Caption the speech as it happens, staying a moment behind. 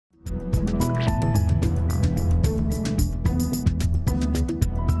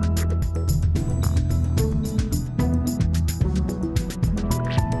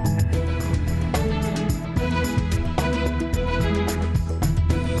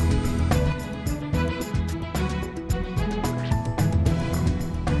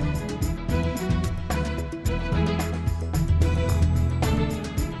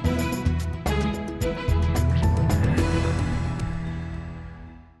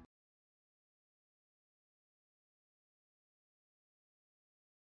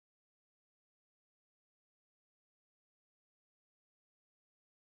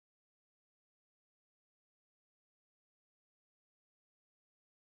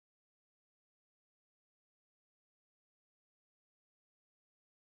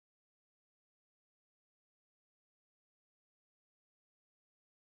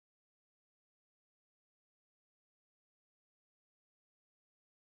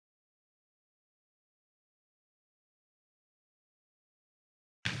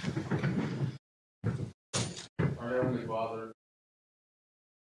Heavenly Father,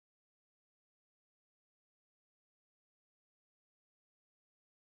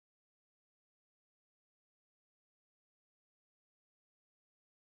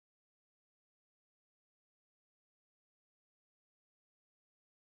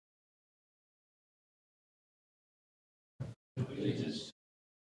 allegiance.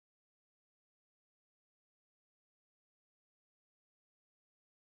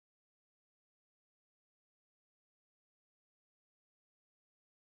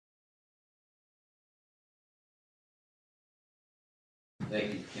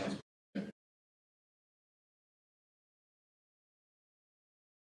 Thank you, Council.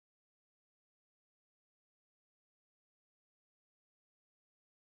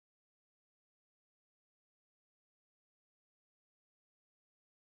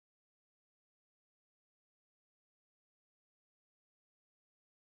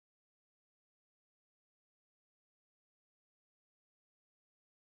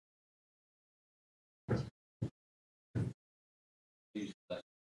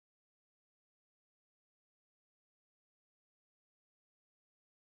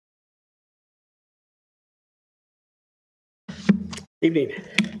 Evening.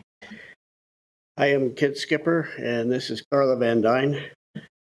 I am Kid Skipper, and this is Carla Van Dyne,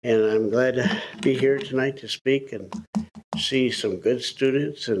 and I'm glad to be here tonight to speak and see some good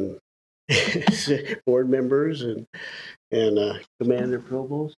students and board members and Commander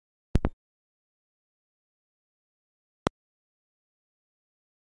Provost.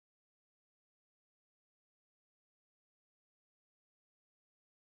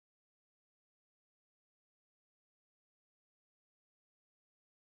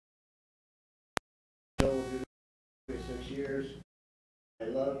 So, 6 years. I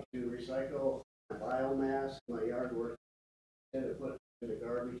love to recycle my biomass, my yard work, instead of put in the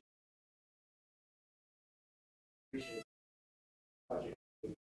garbage. Appreciate the project.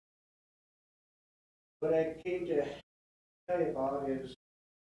 What I came to tell you about is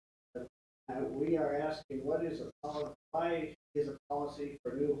we are asking why is a policy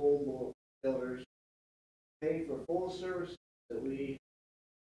for new home builders pay for full service that we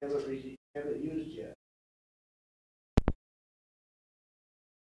haven't used yet.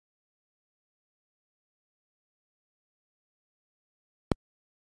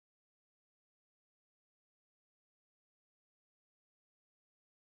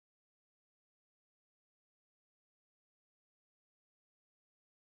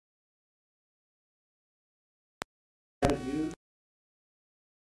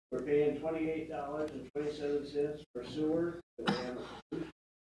 We're paying $28.27 for sewer.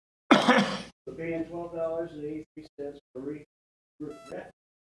 We're paying $12.83 for rent that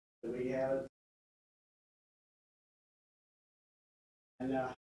we have. And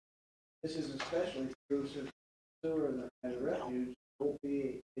this is especially true since sewer and refuge won't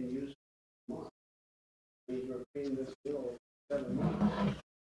be in use for a month. We're paying this bill 7 months.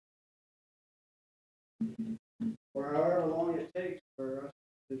 Or however long it takes for us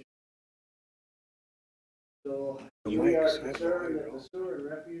to. So we are concerned that the sewer and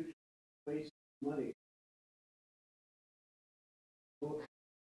refuge waste money. No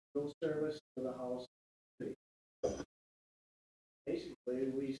service to the house. Basically,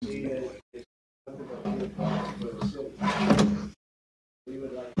 we see that it's something about the cost for the city. We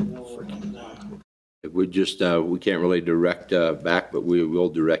would like to know what. We just we can't really direct back, but we will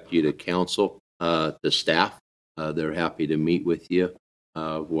direct you to council, to staff. They're happy to meet with you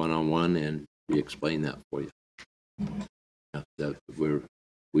one-on-one and we explain that for you. That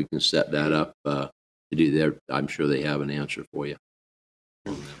we can set that up to do there. I'm sure they have an answer for you.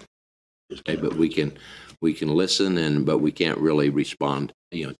 Okay, but we can listen but we can't really respond,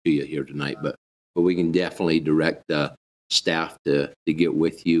 to you here tonight. But we can definitely direct staff to get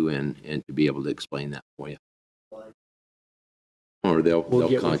with you and to be able to explain that for you. Or they'll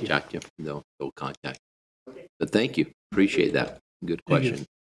contact you. They'll contact you. But thank you. Appreciate that. Good question.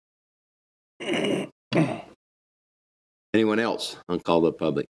 Anyone else on Call the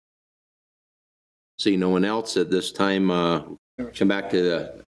Public? See no one else at this time. Come back to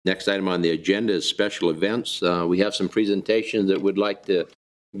the next item on the agenda is special events. We have some presentations that we'd like to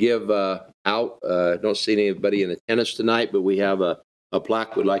give out. Don't see anybody in attendance tonight, but we have a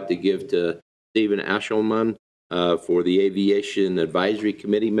plaque we'd like to give to Stephen Ashelman for the Aviation Advisory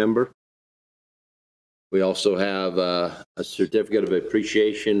Committee member. We also have a certificate of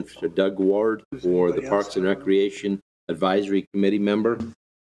appreciation for Doug Ward for the Parks and Recreation Advisory Committee member.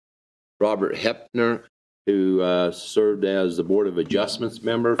 Robert Hepner, who served as the Board of Adjustments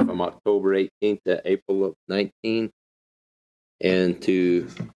member from October 18th to April of 19. And to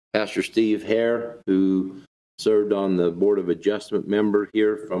Pastor Steve Hare, who served on the Board of Adjustment member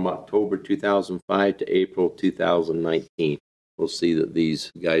here from October 2005 to April 2019. We'll see that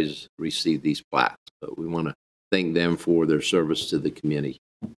these guys receive these plaques, but we want to thank them for their service to the community.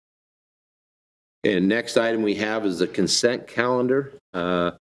 And next item we have is the consent calendar.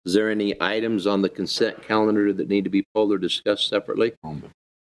 Is there any items on the consent calendar that need to be pulled or discussed separately?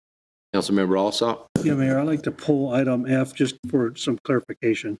 Councilmember Alsop? Yeah, Mayor, I'd like to pull item F just for some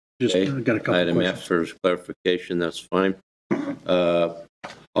clarification. Just Okay. got a couple Item questions. F for clarification, that's fine. I'll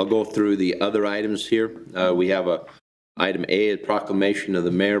go through the other items here. We have item A, a proclamation of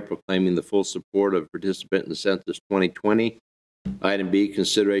the mayor proclaiming the full support of participant in the Census 2020. Item B,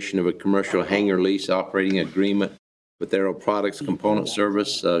 consideration of a commercial hangar lease operating agreement with Aero Products Component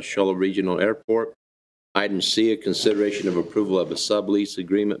Service, Shola Regional Airport. Item C, a consideration of approval of a sublease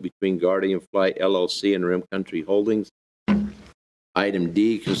agreement between Guardian Flight LLC and Rim Country Holdings. Item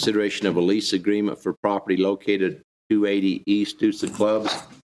D, consideration of a lease agreement for property located 280 East Tusa Clubs.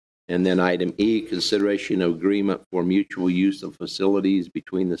 And then item E, consideration of agreement for mutual use of facilities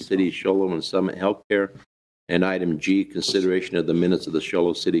between the city of Shola and Summit Healthcare. And item G, consideration of the minutes of the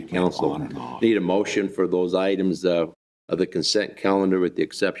Shola City Council. Need a motion for those items of the consent calendar with the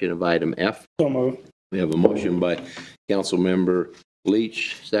exception of item F. So moved. We have a motion by Councilmember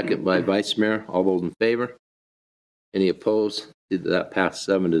Leach, second by Vice Mayor. All those in favor? Any opposed? That passed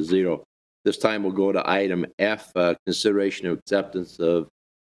 7-0. This time we'll go to item F, consideration of acceptance of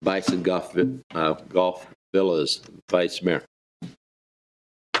Bison Golf Villas. Vice Mayor.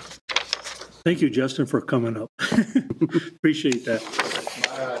 Thank you, Justin, for coming up. Appreciate that.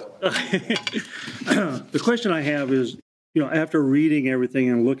 The question I have is, after reading everything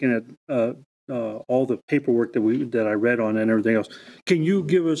and looking at all the paperwork that I read on and everything else, can you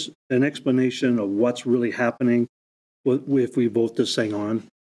give us an explanation of what's really happening if we vote this thing on?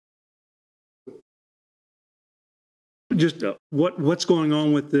 Just what's going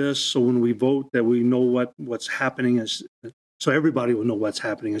on with this, so when we vote that we know what's happening, so everybody will know what's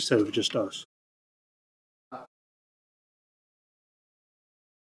happening instead of just us.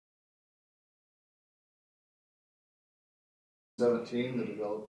 The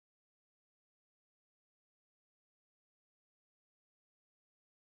developer.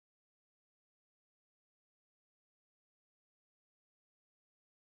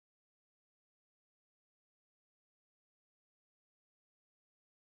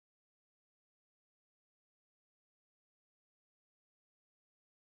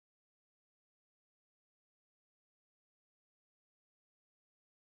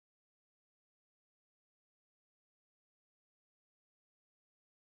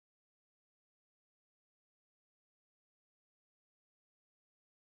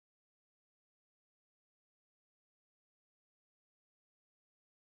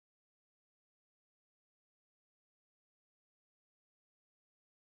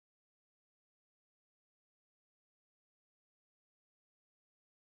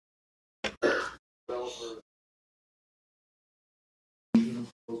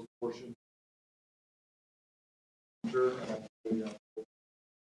 Portion. Sure.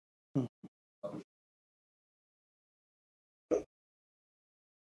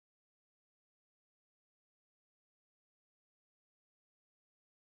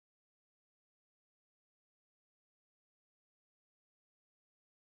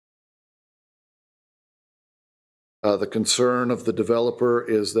 The concern of the developer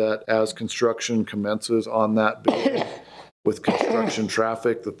is that as construction commences on that building with construction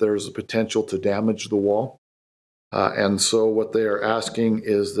traffic, that there's a potential to damage the wall. And so what they are asking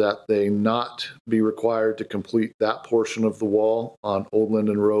is that they not be required to complete that portion of the wall on Old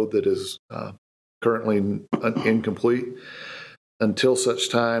Linden Road that is currently incomplete until such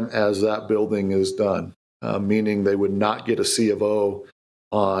time as that building is done, meaning they would not get a C of O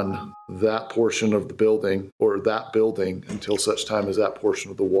on that portion of the building or that building until such time as that portion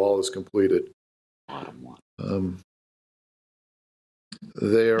of the wall is completed.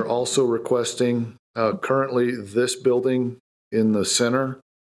 They are also requesting, currently this building in the center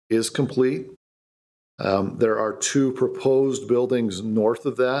is complete. There are two proposed buildings north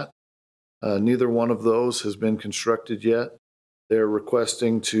of that. Neither one of those has been constructed yet. They're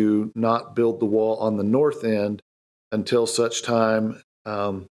requesting to not build the wall on the north end until such time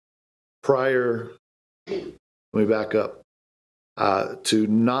prior, let me back up, to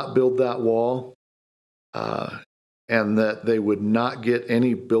not build that wall and that they would not get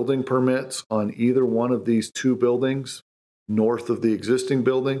any building permits on either one of these two buildings north of the existing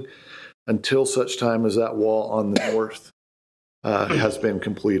building until such time as that wall on the north has been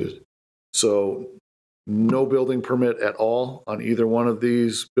completed. So no building permit at all on either one of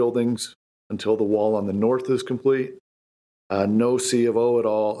these buildings until the wall on the north is complete. No C of O at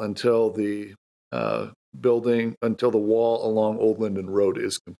all until the until the wall along Old Linden Road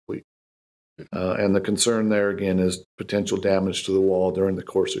is complete. And the concern there again is potential damage to the wall during the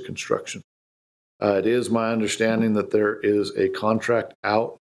course of construction. It is my understanding that there is a contract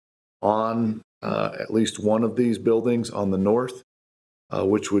out on at least one of these buildings on the north,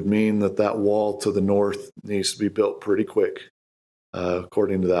 which would mean that that wall to the north needs to be built pretty quick,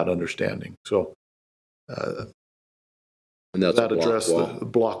 according to that understanding. So And that's that a block addressed wall. the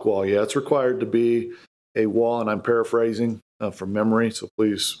block wall. Yeah, it's required to be a wall, and I'm paraphrasing from memory, so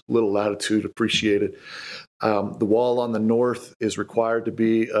please, little latitude appreciated. The wall on the north is required to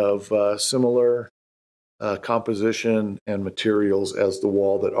be of similar composition and materials as the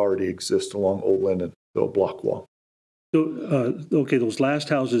wall that already exists along Old Linden, so a block wall. So, okay, those last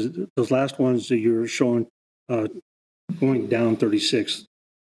houses, those last ones that you're showing going down 36.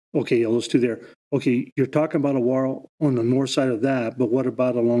 Okay, those two there. Okay, you're talking about a wall on the north side of that, but what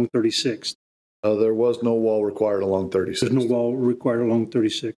about along 36? There was no wall required along 36. There's no wall required along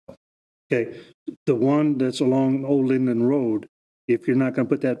 36. Okay, the one that's along Old Linden Road, if you're not going to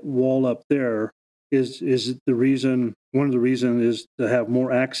put that wall up there, is it the reason, one of the reasons is to have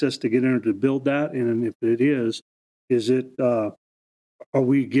more access to get in to build that? And if it is it, are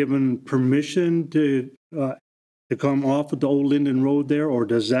we given permission to come off of the Old Linden Road there, or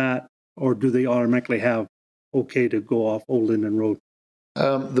does that, or do they automatically have okay to go off Old Linden Road?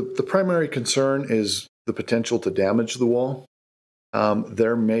 The primary concern is the potential to damage the wall.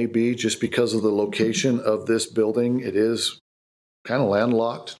 There may be, just because of the location of this building, it is kind of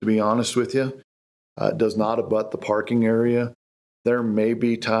landlocked, to be honest with you. It does not abut the parking area. There may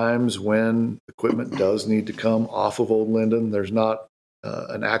be times when equipment does need to come off of Old Linden. There's not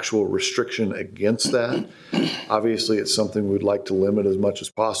an actual restriction against that. Obviously, it's something we'd like to limit as much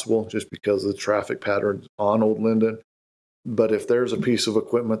as possible just because of the traffic patterns on Old Linden. But if there's a piece of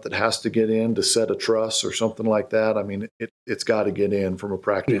equipment that has to get in to set a truss or something like that, I mean, it's got to get in from a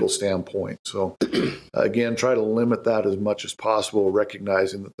practical standpoint. So again, try to limit that as much as possible,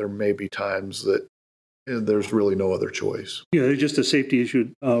 recognizing that there may be times that there's really no other choice. Yeah, it's just a safety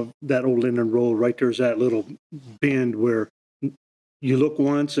issue of that Old Linden Road, right? There's that little bend where you look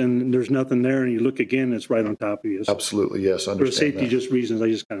once and there's nothing there, and you look again, it's right on top of you. So Absolutely, yes, for understand safety that. just reasons, I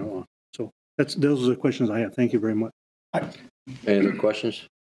just kind of want. So those are the questions I have. Thank you very much. Any other questions?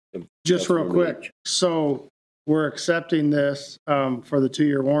 Just real Councilmember quick, Leach. so we're accepting this for the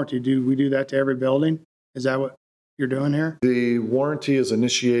 2-year warranty. Do we do that to every building? Is that what you're doing here? The warranty is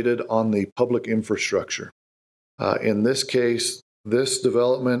initiated on the public infrastructure. In this case, this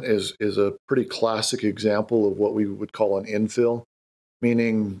development is a pretty classic example of what we would call an infill,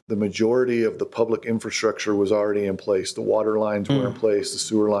 meaning the majority of the public infrastructure was already in place. The water lines were in place, the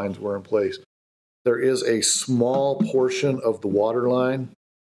sewer lines were in place. There is a small portion of the water line.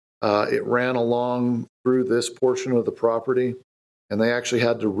 It ran along through this portion of the property, and they actually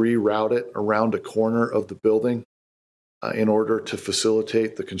had to reroute it around a corner of the building in order to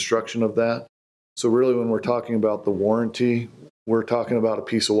facilitate the construction of that. So really, when we're talking about the warranty, we're talking about a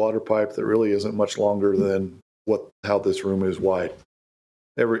piece of water pipe that really isn't much longer than how this room is wide.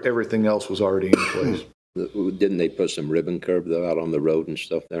 Everything else was already in place. Didn't they put some ribbon curb though out on the road and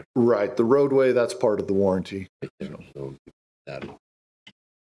stuff there? Right, the roadway, that's part of the warranty. So, that.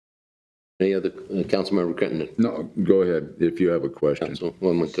 Any other, Councilmember Crittenden? No, go ahead if you have a question.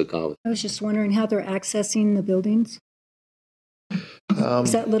 Councilwoman Cookout? I was just wondering how they're accessing the buildings.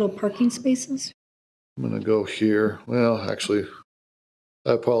 Is that little parking spaces? I'm going to go here. Well, actually,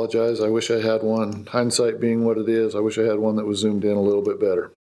 I apologize. I wish I had one. Hindsight being what it is, I wish I had one that was zoomed in a little bit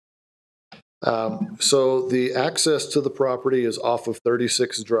better. So the access to the property is off of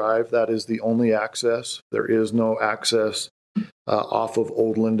 36 Drive. That is the only access. There is no access off of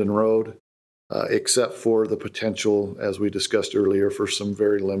Old Linden Road, except for the potential, as we discussed earlier, for some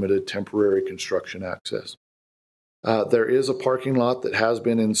very limited temporary construction access. There is a parking lot that has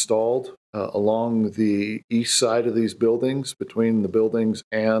been installed along the east side of these buildings, between the buildings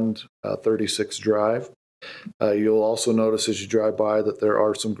and 36 Drive. You'll also notice as you drive by that there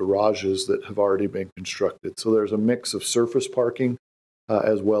are some garages that have already been constructed. So there's a mix of surface parking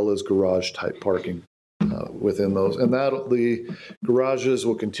as well as garage type parking within those. And the garages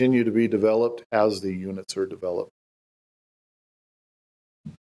will continue to be developed as the units are developed.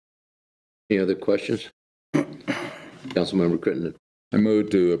 Any other questions? Councilmember Crittenden? I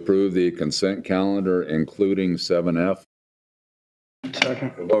move to approve the consent calendar, including 7F.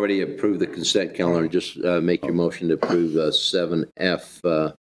 We've already approved the consent calendar. Just make your motion to approve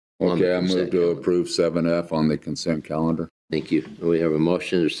 7F on the Okay, I consent move to calendar. approve 7F on the consent calendar. Thank you. We have a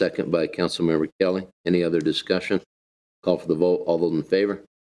motion and a second by Councilmember Kelly. Any other discussion? Call for the vote. All those in favor?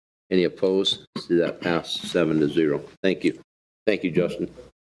 Any opposed? See that pass 7-0. Thank you. Thank you, Justin.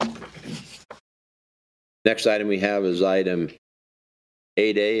 Next item we have is item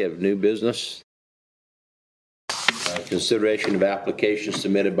 8A of new business. Consideration of application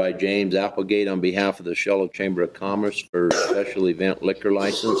submitted by James Applegate on behalf of the Show Chamber of Commerce for special event liquor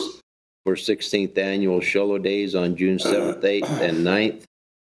license for 16th annual Show Days on June 7th, 8th, and 9th,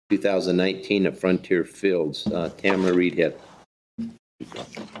 2019 at Frontier Fields. Tamara Reedhead.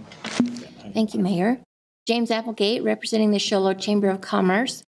 Thank you, Mayor. James Applegate, representing the Show Chamber of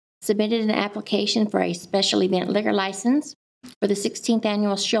Commerce, submitted an application for a special event liquor license for the 16th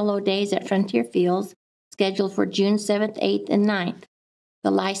annual Show Days at Frontier Fields, scheduled for June 7th, 8th, and 9th.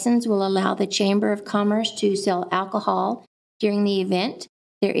 The license will allow the Chamber of Commerce to sell alcohol during the event.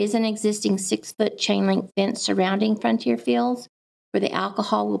 There is an existing 6-foot chain link fence surrounding Frontier Fields where the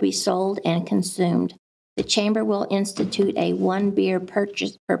alcohol will be sold and consumed. The Chamber will institute a 1 beer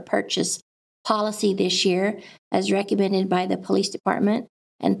purchase per purchase policy this year, as recommended by the Police Department,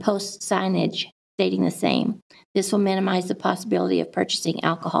 and post signage stating the same. This will minimize the possibility of purchasing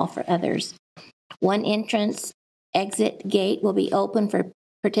alcohol for others. One entrance exit gate will be open for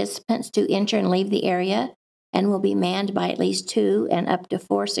participants to enter and leave the area and will be manned by at least 2 and up to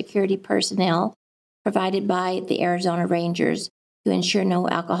 4 security personnel provided by the Arizona Rangers to ensure no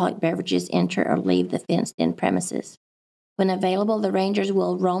alcoholic beverages enter or leave the fenced-in premises. When available, the Rangers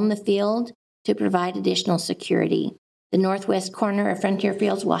will roam the field to provide additional security. The northwest corner of Frontier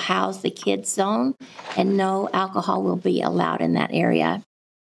Fields will house the kids zone, and no alcohol will be allowed in that area.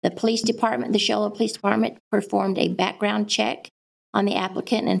 The police department, the Show Police Department, performed a background check on the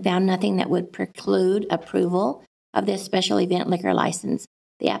applicant and found nothing that would preclude approval of this special event liquor license.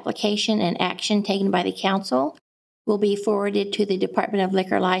 The application and action taken by the council will be forwarded to the Department of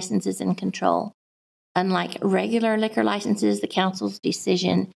Liquor Licenses and Control. Unlike regular liquor licenses, the council's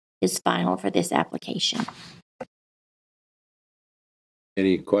decision is final for this application.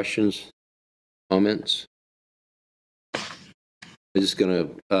 Any questions, comments? I'm just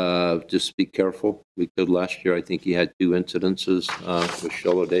going to just be careful. Last year, I think you had 2 incidences with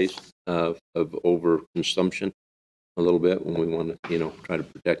Show Days of overconsumption a little bit when we want to, try to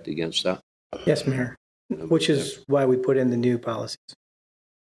protect against that. Yes, Mayor, which is why we put in the new policies.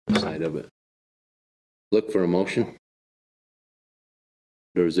 Side of it. Look for a motion.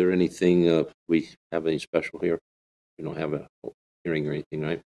 Or is there anything we have any special here? We don't have a hearing or anything,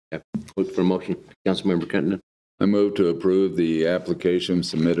 right? Okay. Look for a motion. Councilmember Crittenden. I move to approve the application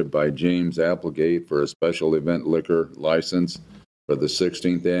submitted by James Applegate for a special event liquor license for the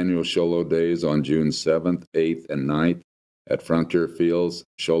 16th annual Show Days on June 7th, 8th, and 9th at Frontier Fields,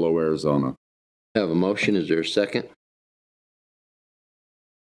 Show, Arizona. I have a motion. Is there a second?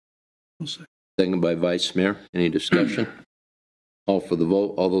 Second by Vice Mayor. Any discussion? Call for the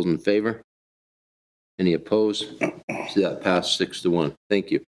vote. All those in favor? Any opposed? See that pass 6-1.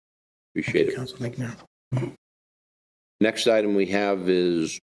 Thank you. Appreciate it. Council, thank you, Mayor. Next item we have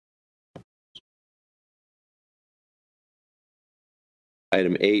is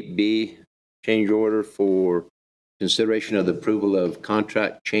item 8B, change order for consideration of the approval of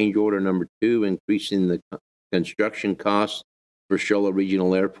contract change order number 2, increasing the construction costs for Show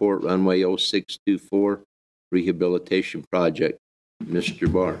Regional Airport runway 0624 rehabilitation project. Mr.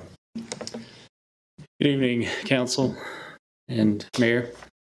 Barr. Good evening, Council and Mayor.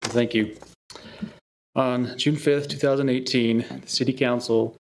 Thank you. On June 5th, 2018, the City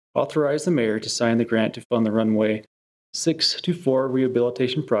Council authorized the Mayor to sign the grant to fund the runway 624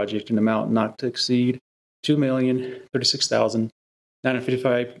 rehabilitation project in an amount not to exceed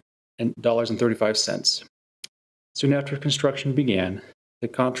 $2,036,955.35. Soon after construction began, the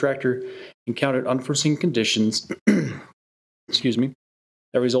contractor encountered unforeseen conditions that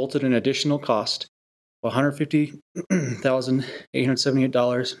resulted in additional cost of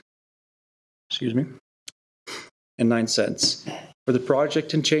 $150,878 and 9 cents. For the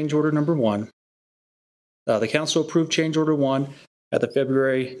project in change order number 1, the council approved change order 1 at the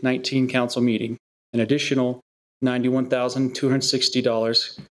February 19 council meeting. An additional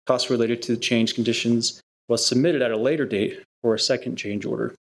 $91,260 cost related to the change conditions was submitted at a later date for a second change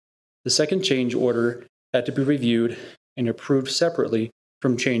order. The second change order had to be reviewed and approved separately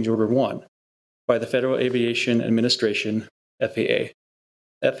from change order 1 by the Federal Aviation Administration, FAA.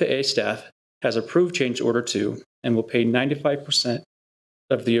 FAA staff has approved change order 2 and will pay 95%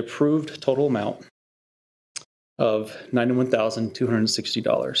 of the approved total amount of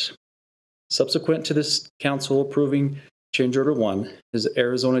 $91,260. Subsequent to this council approving Change Order 1 is the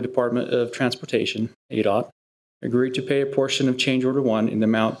Arizona Department of Transportation, ADOT, agreed to pay a portion of Change Order 1 in the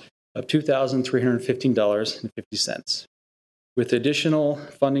amount of $2,315.50. With additional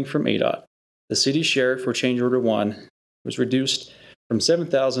funding from ADOT, the city's share for Change Order 1 was reduced from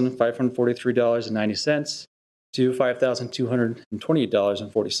 $7,543.90 to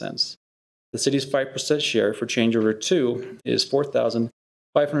 $5,228.40. The city's 5% share for Change Order 2 is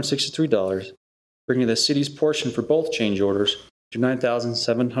 $4,563, bringing the city's portion for both change orders to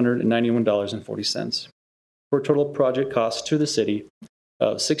 $9,791.40, for a total project cost to the city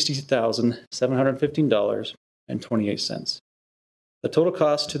of $60,715.28. The total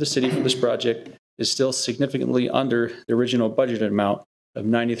cost to the city for this project is still significantly under the original budgeted amount of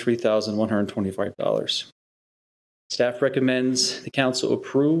 $93,125. Staff recommends the council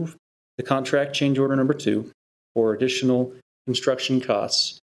approve the contract change order number 2 for additional construction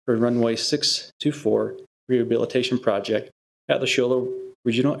costs for runway 624 rehabilitation project at the Show Low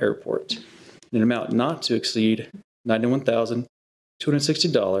Regional Airport in an amount not to exceed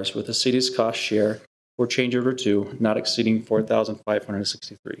 $91,260, with the city's cost share for change order 2 not exceeding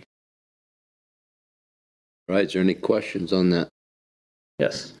 $4,563. All right, is there any questions on that?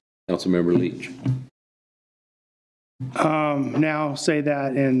 Yes. Councilmember Leach. Now say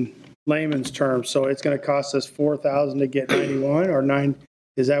that in layman's terms. So it's going to cost us $4,000 to get 91 or 9.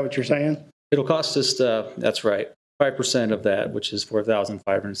 Is that what you're saying? It'll cost us, that's right, 5% of that, which is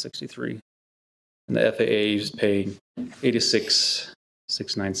 $4,563. And the FAA is paying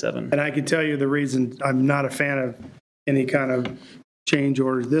 $86,697. And I can tell you the reason I'm not a fan of any kind of change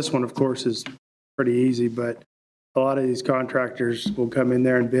orders. This one, of course, is pretty easy, but a lot of these contractors will come in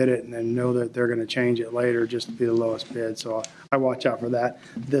there and bid it and then know that they're going to change it later just to be the lowest bid. So I watch out for that.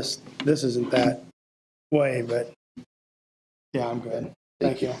 This isn't that way, but yeah, I'm good.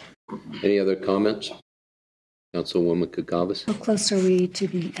 Thank you. Any other comments? Councilwoman Kakavas. How close are we to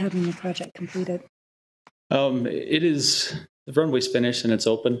be having the project completed? It is, the runway's finished and it's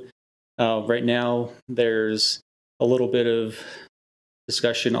open. Right now, there's a little bit of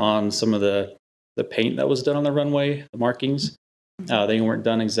discussion on some of the paint that was done on the runway, the markings. They weren't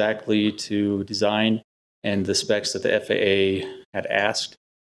done exactly to design and the specs that the FAA had asked.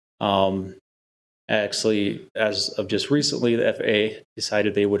 Actually, as of just recently, the FAA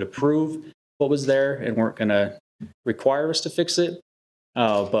decided they would approve what was there and weren't going to require us to fix it.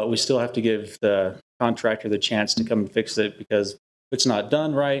 But we still have to give the contractor the chance to come and fix it, because if it's not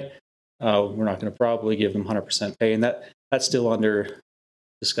done right, we're not going to probably give them 100% pay. And that's still under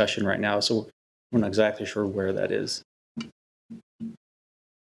discussion right now. So we're not exactly sure where that is.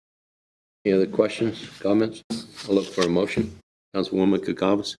 Any other questions, comments? I'll look for a motion. Councilwoman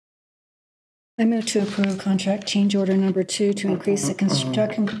Kakavas. I move to approve contract change order number 2 to increase the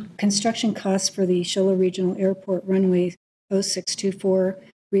construction costs for the Show Low Regional Airport runway 0624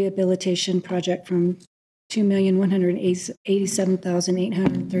 rehabilitation project from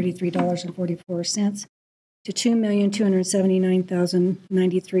 $2,187,833.44 to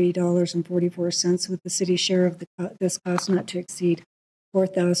 $2,279,093.44, with the city's share of this cost not to exceed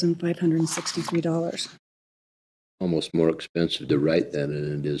 $4,563. Almost more expensive to write that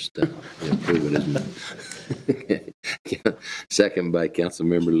than it is to approve it, isn't it? Second by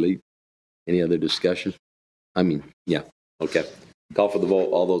Councilmember Lee. Any other discussion? Yeah. Okay. Call for the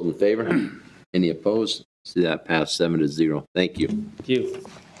vote. All those in favor? Any opposed? See that pass 7-0. Thank you. Thank you.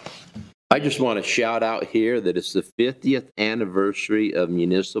 I just want to shout out here that it's the 50th anniversary of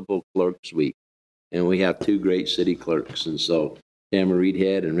Municipal Clerks Week, and we have 2 great city clerks. And so, Tamara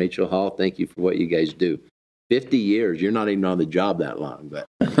Reedhead and Rachel Hall, thank you for what you guys do. 50 years, you're not even on the job that long, but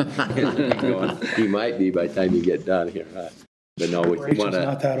you might be by the time you get done here. But no, we want to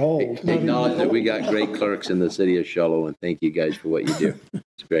not that old. Acknowledge that we got great clerks in the city of Show Low, and thank you guys for what you do.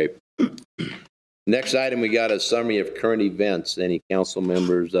 It's great. Next item, we got a summary of current events. Any council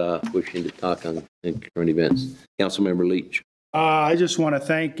members wishing to talk on current events? Councilmember Leach. I just want to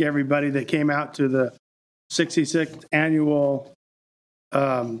thank everybody that came out to the 66th annual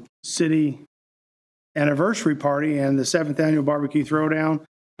city anniversary party and the 7th annual barbecue throwdown.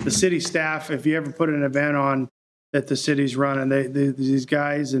 The city staff, if you ever put an event on that the city's running, these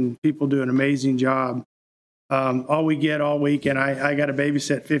guys and people do an amazing job. All we get all week, and I got to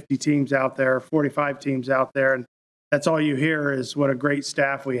babysit 50 teams out there, 45 teams out there, and that's all you hear is what a great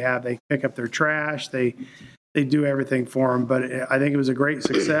staff we have. They pick up their trash, they do everything for them. But I think it was a great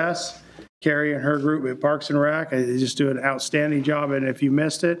success. Carrie and her group at Parks and Rec, they just do an outstanding job. And if you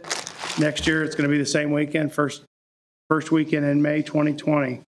missed it, next year it's going to be the same weekend, first weekend in May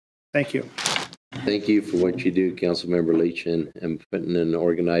 2020. Thank you. Thank you for what you do, Councilmember Leach, and putting in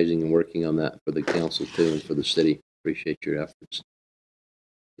organizing and working on that for the council too and for the city. appreciate your efforts.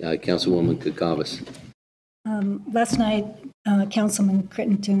 Councilwoman Kakavas. Last night, Councilman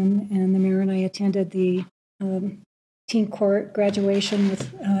Crittenton and the mayor and I attended the teen court graduation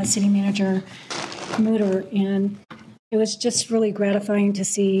with City Manager Mutter, and it was just really gratifying to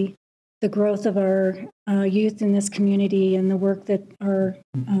see the growth of our youth in this community and the work that our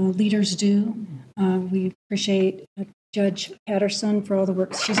leaders do. We appreciate Judge Patterson for all the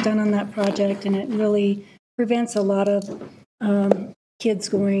work she's done on that project, and it really prevents a lot of kids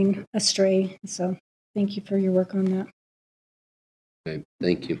going astray. So thank you for your work on that. Okay,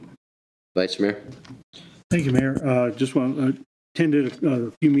 thank you. Vice Mayor? Thank you, Mayor. Just attended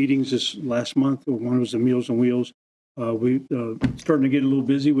a few meetings this last month. One was the Meals on Wheels. We starting to get a little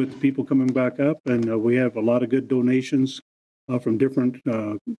busy with people coming back up, and we have a lot of good donations from different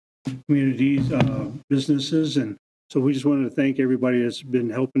communities, businesses, and so we just wanted to thank everybody that's been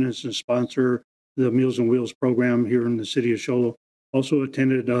helping us and sponsor the Meals on Wheels program here in the city of Show Low. Also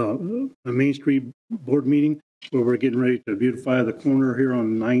attended a Main Street board meeting where we're getting ready to beautify the corner here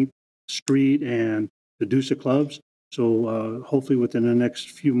on 9th Street and the Deuce Clubs. So hopefully within the next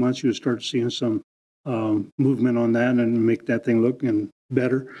few months you'll start seeing some movement on that and make that thing look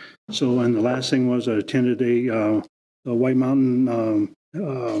better. So, and the last thing was I attended a White Mountain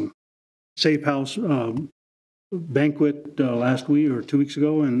Safe House banquet last week or 2 weeks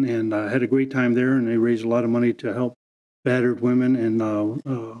ago, and I had a great time there, and they raised a lot of money to help battered women, and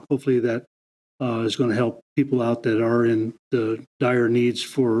hopefully that is going to help people out that are in the dire needs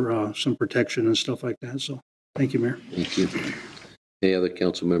for some protection and stuff like that. So thank you, Mayor. Thank you. Any other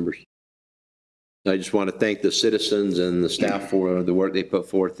council members? I just want to thank the citizens and the staff for the work they put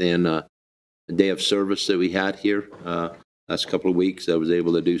forth in the day of service that we had here. Last couple of weeks, I was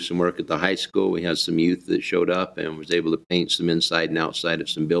able to do some work at the high school. We had some youth that showed up and was able to paint some inside and outside of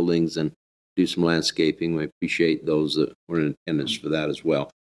some buildings and do some landscaping. We appreciate those that were in attendance for that as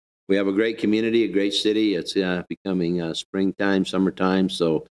well. We have a great community, a great city. It's becoming springtime, summertime,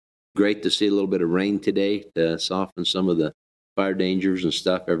 so great to see a little bit of rain today to soften some of the fire dangers and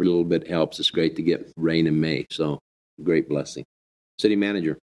stuff. Every little bit helps. It's great to get rain in May, so great blessing. City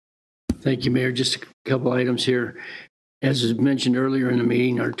Manager. Thank you, Mayor. Just a couple items here. As was mentioned earlier in the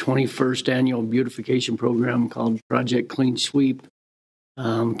meeting, our 21st annual beautification program called Project Clean Sweep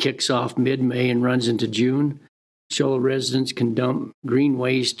kicks off mid-May and runs into June. Show Low residents can dump green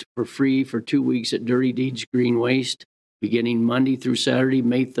waste for free for 2 weeks at Dirty Deeds Green Waste, beginning Monday through Saturday,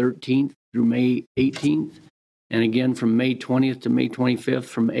 May 13th through May 18th, and again from May 20th to May 25th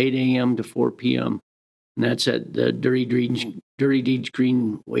from 8 a.m. to 4 p.m. And that's at the Dirty Deeds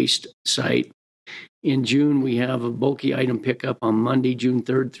Green Waste site. In June, we have a bulky item pickup on Monday, June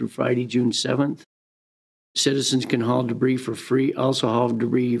 3rd through Friday, June 7th. Citizens can haul debris for free, also haul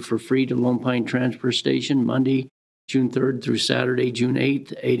debris for free to Lone Pine Transfer Station, Monday, June 3rd through Saturday, June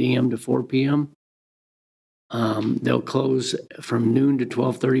 8th, 8 a.m. to 4 p.m. They'll close from noon to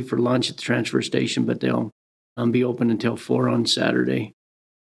 12:30 for lunch at the transfer station, but they'll be open until 4 on Saturday.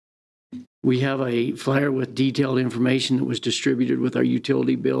 We have a flyer with detailed information that was distributed with our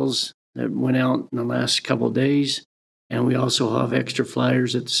utility bills that went out in the last couple of days. And we also have extra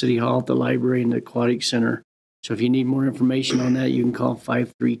flyers at the City Hall, at the library, and the Aquatic Center. So if you need more information on that, you can call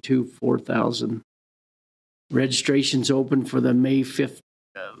 532-4000. Registration's open for the May 5th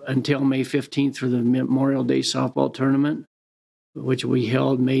until May 15th for the Memorial Day softball tournament, which we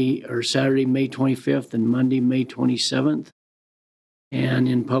held Saturday, May 25th and Monday, May 27th. And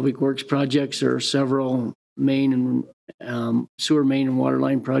in public works projects, there are several sewer main and water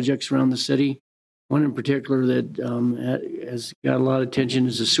line projects around the city. One in particular that has got a lot of attention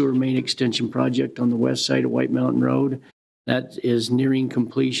is the sewer main extension project on the west side of White Mountain Road. That is nearing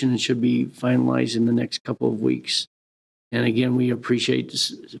completion and should be finalized in the next couple of weeks. And again, we appreciate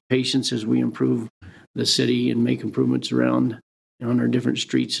the patience as we improve the city and make improvements around on our different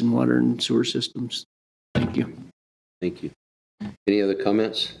streets and water and sewer systems. Thank you. Thank you. Any other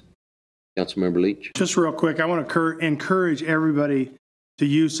comments? Councilmember Leach. Just real quick, I want to encourage everybody to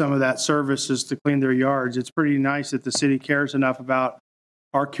use some of that services to clean their yards. It's pretty nice that the city cares enough about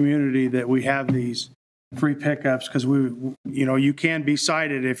our community that we have these free pickups, because you can be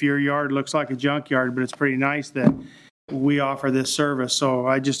cited if your yard looks like a junkyard, but it's pretty nice that we offer this service. So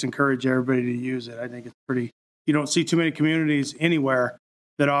I just encourage everybody to use it. I think it's pretty, you don't see too many communities anywhere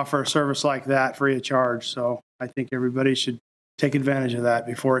that offer a service like that free of charge. So I think everybody should take advantage of that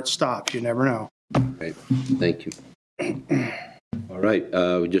before it stops. You never know. Right. Thank you. All right.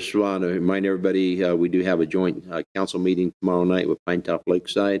 We just want to remind everybody we do have a joint council meeting tomorrow night with Pinetop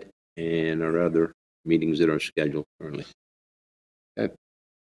Lakeside and our other meetings that are scheduled currently. Okay.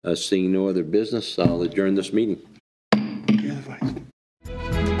 Seeing no other business, I'll adjourn this meeting.